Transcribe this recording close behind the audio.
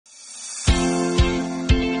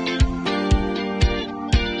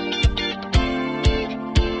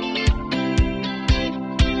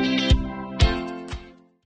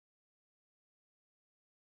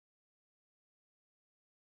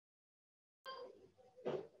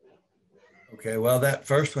Okay, well, that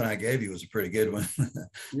first one I gave you was a pretty good one. The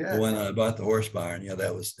Yeah. one I bought, the horse barn,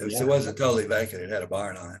 that was, it Yeah. wasn't totally vacant. It had a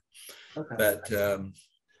barn on it. Okay. But,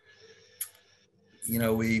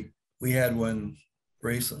 we had one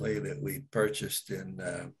recently that we purchased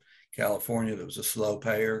in California that was a slow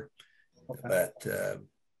payer. Okay. But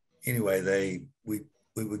anyway, we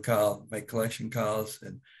would make collection calls,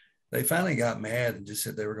 and they finally got mad and just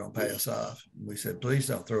said they were going to pay us off. We said, please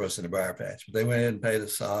don't throw us in a briar patch. But they went ahead and paid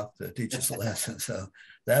us off to teach us a lesson. So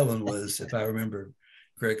that one was, if I remember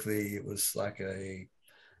correctly, it was like a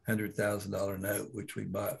 $100,000 note, which we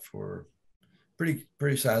bought for pretty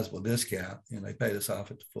sizable discount, and they paid us off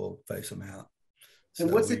at the full face amount. And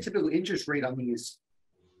So what's the typical interest rate on these?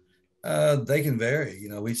 they can vary.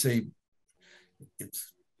 We see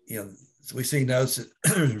it's we see notes at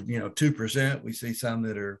 2%. We see some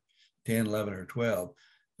that are 10, 11, or 12.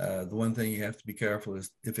 The one thing you have to be careful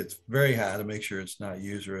is if it's very high, to make sure it's not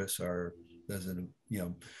usurious or doesn't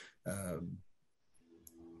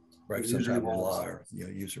break some type of law, or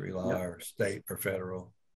usury law, or state or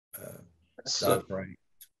federal So,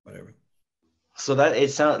 whatever. so that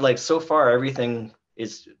it sounds like so far everything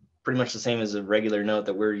is pretty much the same as a regular note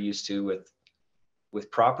that we're used to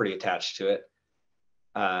with property attached to it,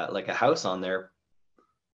 like a house on there.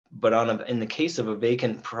 But in the case of a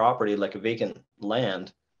vacant property, like a vacant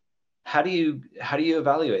land, how do you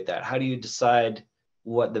evaluate that? How do you decide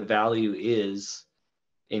what the value is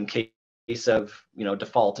in case of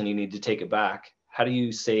default and you need to take it back? How do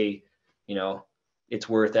you say it's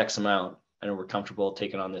worth X amount and we're comfortable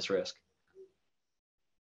taking on this risk?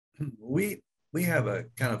 We have a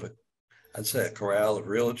kind of I'd say a corral of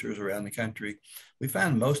realtors around the country. We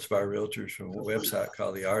find most of our realtors from a website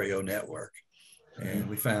called the REO Network. And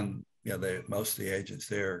we found, most of the agents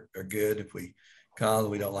there are good. If we call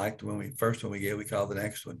and we don't like the first one we get, we call the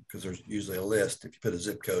next one, because there's usually a list if you put a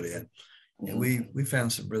zip code in. And we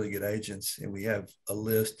found some really good agents, and we have a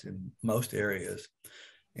list in most areas.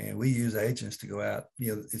 And we use agents to go out,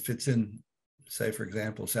 if it's in, say, for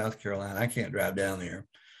example, South Carolina, I can't drive down there.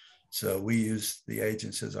 So we use the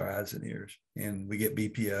agents as our eyes and ears, and we get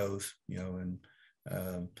BPOs, and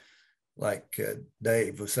like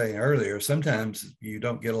Dave was saying earlier, sometimes you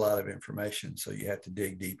don't get a lot of information, so you have to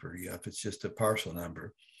dig deeper. If it's just a parcel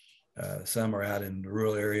number, some are out in the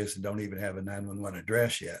rural areas and don't even have a 911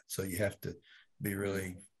 address yet. So you have to be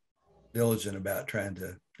really diligent about trying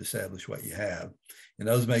to establish what you have. And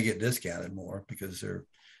those may get discounted more because they're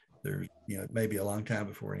it may be a long time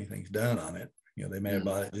before anything's done on it. They may have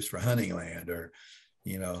bought it just for hunting land, or,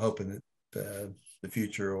 hoping that the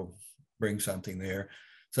future will bring something there.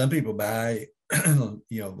 Some people buy,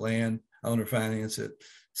 land, owner finance it,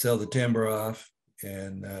 sell the timber off,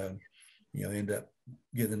 and, end up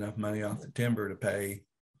getting enough money off the timber to pay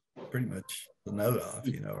pretty much the note off,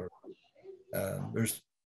 there's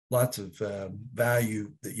lots of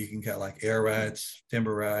value that you can like air rights,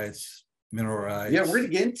 timber rights, mineral rights. Yeah, we're going to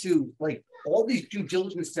get into like all these due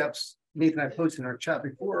diligence steps Nathan and I posted in our chat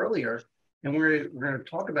before earlier, and we're going to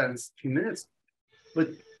talk about it in a few minutes. But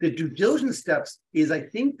the due diligence steps is, I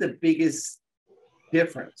think, the biggest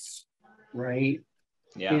difference, right?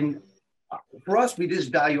 Yeah. And for us, we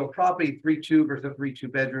just value a property 3-2 versus a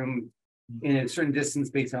 3-2 bedroom in a certain distance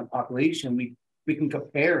based on population. We can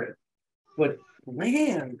compare it, but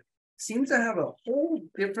land seems to have a whole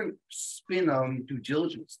different spin on due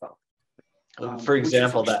diligence stuff. For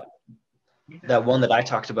example, that one that I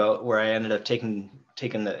talked about where I ended up taking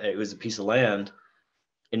it was a piece of land.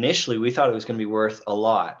 Initially, we thought it was going to be worth a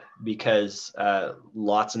lot because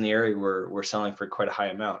lots in the area were selling for quite a high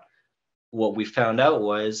amount. What we found out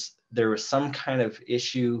was there was some kind of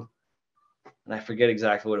issue, and I forget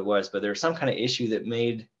exactly what it was, but there was some kind of issue that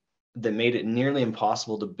made it nearly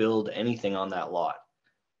impossible to build anything on that lot.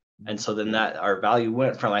 And so then that our value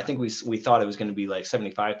went from, I think we thought it was going to be like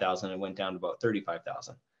 75,000, it went down to about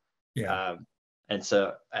 35,000. Yeah. And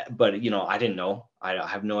so, but I didn't know. I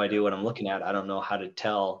have no idea what I'm looking at. I don't know how to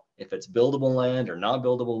tell if it's buildable land or not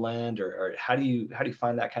buildable land, or how do you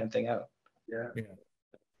find that kind of thing out? Yeah.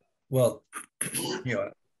 Well,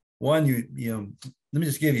 one, let me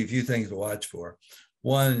just give you a few things to watch for.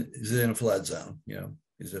 One, is it in a flood zone?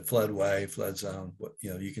 Is it floodway, flood zone? What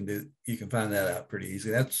you can find that out pretty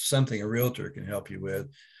easily. That's something a realtor can help you with,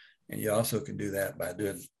 and you also can do that by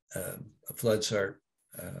doing a flood cert,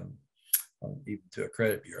 even to a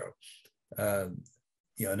credit bureau.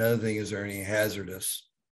 Another thing is, there any hazardous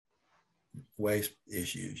waste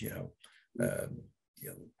issues? Is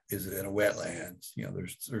it in a wetlands?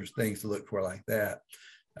 There's things to look for like that,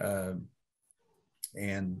 and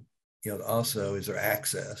also, is there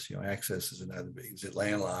access? Access is another big. Is it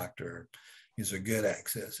landlocked, or is there good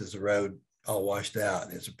access? Is the road all washed out,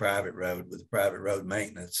 and it's a private road with a private road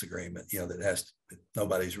maintenance agreement, that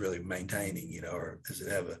nobody's really maintaining, or does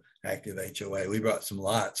it have an active HOA? We brought some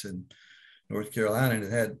lots in North Carolina and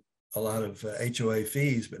it had a lot of HOA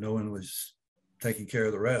fees, but no one was taking care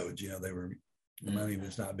of the roads. The money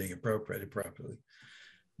was not being appropriated properly.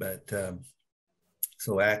 But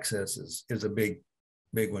so access is a big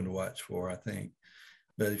one to watch for, I think.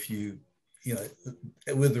 But if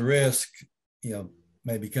with the risk,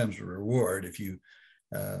 maybe comes a reward. If you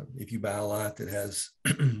buy a lot that has,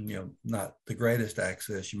 not the greatest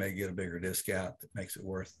access, you may get a bigger discount that makes it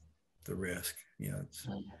worth the risk.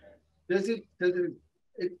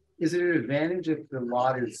 Is it an advantage if the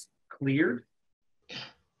lot is cleared?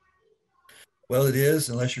 Well, it is,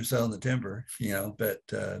 unless you're selling the timber, but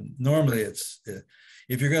normally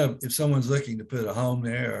if someone's looking to put a home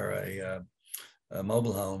there or a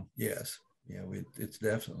mobile home, yes, it's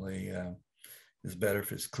definitely is better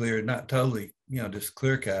if it's clear, not totally, just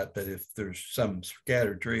clear cut, but if there's some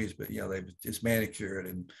scattered trees, but it's manicured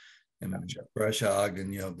and brush hogged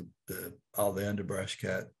and all the underbrush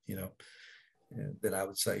cut, then I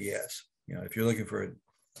would say yes. If you're looking for a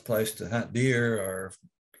place to hunt deer or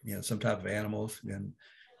some type of animals, then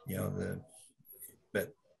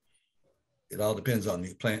but it all depends on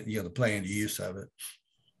the plan, the planned use of it.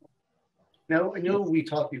 Now, I know we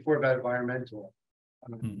talked before about environmental,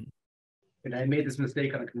 and I made this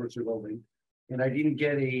mistake on a commercial building, and I didn't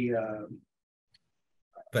get a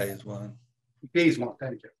phase one. Phase one,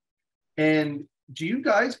 thank you. And do you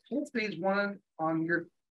guys pull phase one on your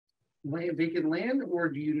vacant land, or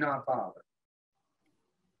do you not bother?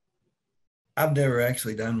 I've never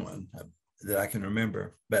actually done one that I can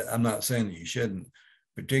remember, but I'm not saying that you shouldn't,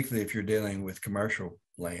 particularly if you're dealing with commercial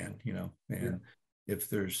land, and if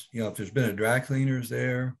there's been a dry cleaners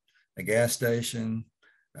there, a gas station,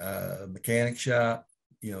 a mechanic shop,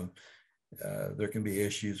 there can be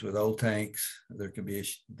issues with old tanks. There can be,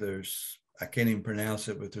 I can't even pronounce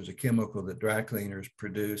it, but there's a chemical that dry cleaners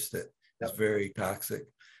produce that is very toxic.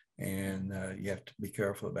 And you have to be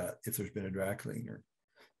careful about if there's been a dry cleaner.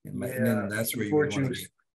 And then that's where you want to be.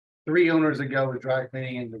 3 owners ago was dry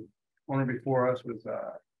cleaning, and the owner before us was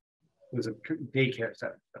a daycare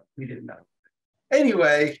center. So we didn't know.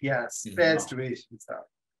 Anyway, yes, bad situation stuff.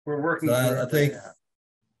 We're working. So I think.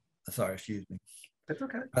 Sorry, excuse me. That's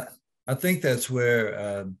okay. I think that's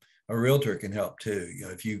where a realtor can help too.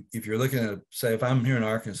 If you're looking at, say, if I'm here in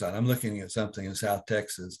Arkansas, and I'm looking at something in South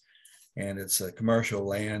Texas, and it's a commercial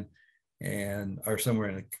land, or somewhere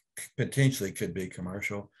in potentially could be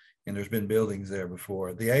commercial, and there's been buildings there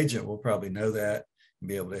before, the agent will probably know that and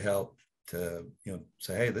be able to help to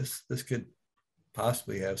say, hey, this could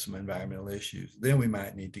possibly have some environmental issues. Then we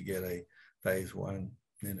might need to get a phase one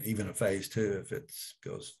and even a phase two if it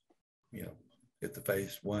goes, if the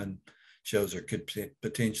phase one shows there could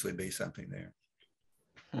potentially be something there.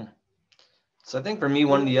 So I think for me,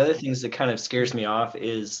 one of the other things that kind of scares me off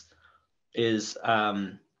is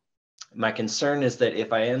my concern is that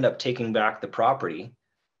if I end up taking back the property,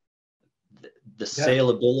 the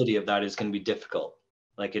saleability of that is going to be difficult.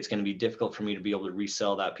 Like, it's going to be difficult for me to be able to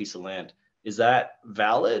resell that piece of land. Is that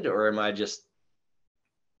valid, or am I just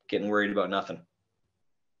getting worried about nothing?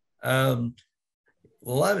 Well, a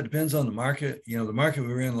lot of it depends on the market. The market we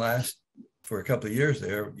were in for a couple of years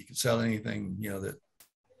there, you could sell anything, that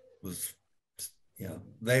was,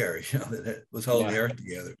 there, that was holding the earth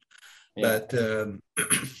together. But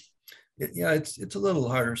it's a little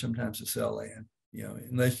harder sometimes to sell land,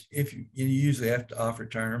 unless if you usually have to offer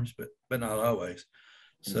terms, but not always.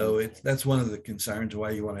 So that's one of the concerns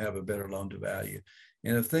why you want to have a better loan to value.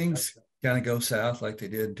 And if things kind of go south like they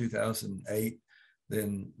did in 2008,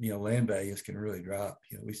 then land values can really drop.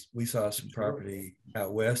 We saw some property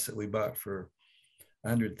out west that we bought for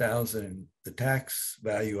 $100,000, and the tax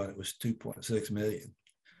value on it was $2.6 million.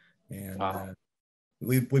 And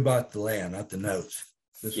we bought the land, not the notes.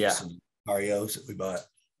 This was some REOs that we bought,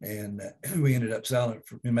 and we ended up selling it.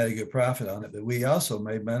 We made a good profit on it, but we also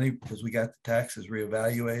made money because we got the taxes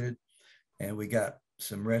reevaluated, and we got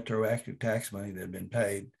some retroactive tax money that had been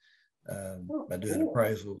paid by doing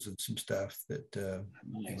appraisals and some stuff that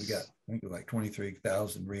we got. I think it was like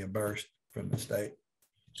 $23,000 reimbursed from the state.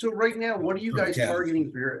 So right now, what are you guys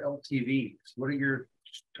targeting for your LTVs? What are your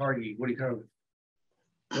targeting? What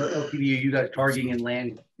LTV are you guys targeting in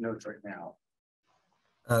land notes right now?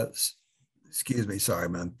 Excuse me, sorry,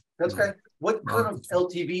 man. That's okay. What kind of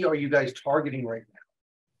LTV are you guys targeting right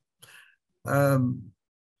now?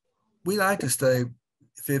 We like to stay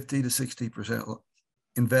 50 to 60%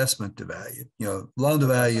 investment to value. Loan to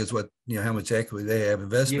value is what, how much equity they have.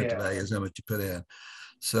 Investment to value is how much you put in.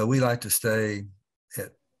 So we like to stay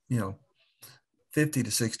at, 50 to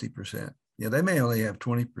 60%. They may only have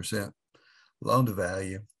 20% loan to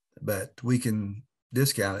value, but we can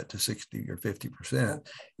discount it to 60 or 50%. And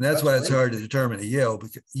that's why it's hard to determine a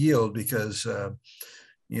yield because,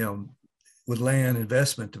 with land,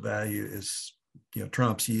 investment to value is,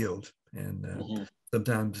 trumps yield. And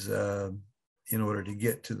sometimes in order to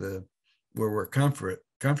get to where we're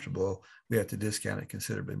comfortable, we have to discount it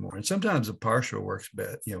considerably more. And sometimes a partial works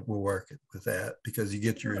better, will work with that because you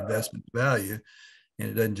get your investment value and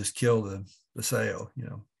it doesn't just kill the sale.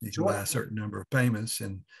 You can buy a certain number of payments,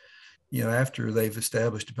 and after they've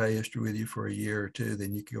established a pay history with you for a year or two,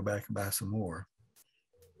 then you can go back and buy some more.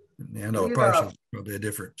 And I know a partial is probably a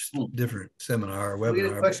different seminar or webinar.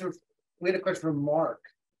 We had a question from Mark.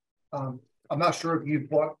 I'm not sure if you've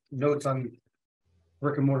bought notes on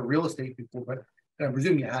brick and mortar real estate before, but I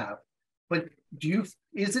presume you have. But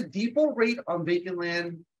is the default rate on vacant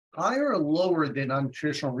land higher or lower than on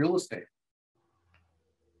traditional real estate?